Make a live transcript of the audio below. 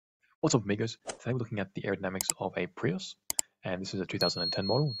What's up, amigos? Today we're looking at the aerodynamics of a Prius, and this is a 2010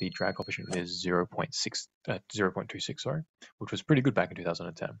 model. The drag coefficient is 0.26, sorry, which was pretty good back in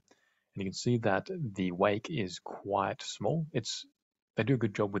 2010. And you can see that the wake is quite small. They do a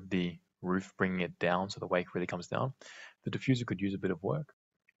good job with the roof bringing it down, so the wake really comes down. The diffuser could use a bit of work.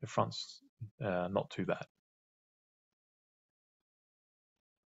 The front's not too bad.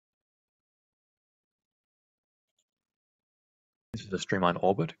 This is the Streamline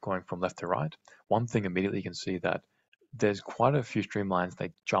orbit going from left to right. One thing immediately you can see that there's quite a few streamlines.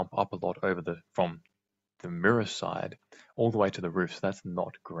 They jump up a lot from the mirror side all the way to the roof, so that's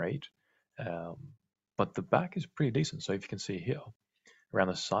not great. But the back is pretty decent. So if you can see here, around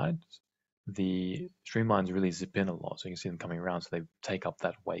the sides, the streamlines really zip in a lot. So you can see them coming around, so they take up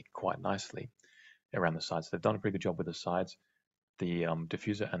that wake quite nicely around the sides. So they've done a pretty good job with the sides. The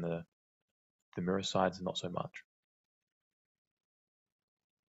diffuser and the mirror sides, not so much.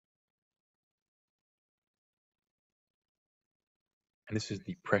 And this is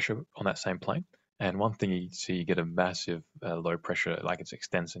the pressure on that same plane. And one thing you see, you get a massive low pressure, like it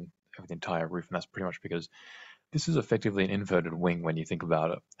extends in over the entire roof, and that's pretty much because this is effectively an inverted wing when you think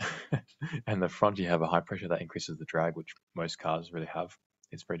about it. And the front, you have a high pressure that increases the drag, which most cars really have.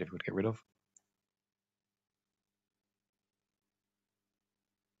 It's very difficult to get rid of.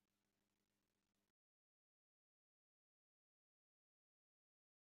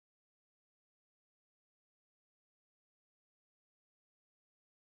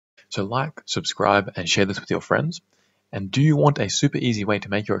 So like, subscribe, and share this with your friends. And do you want a super easy way to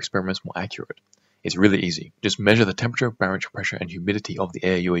make your experiments more accurate? It's really easy. Just measure the temperature, barometric pressure, and humidity of the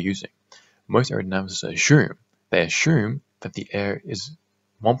air you are using. Most aerodynamicists assume that the air is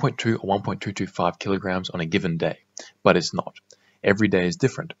 1.2 or 1.225 kilograms on a given day, but it's not. Every day is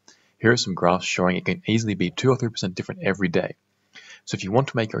different. Here are some graphs showing it can easily be 2 or 3% different every day. So if you want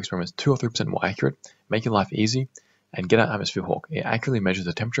to make your experiments 2 or 3% more accurate, make your life easy, and get out Atmosphere Hawk. It accurately measures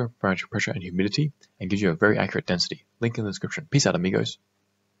the temperature, barometric pressure, and humidity, and gives you a very accurate density. Link in the description. Peace out, amigos.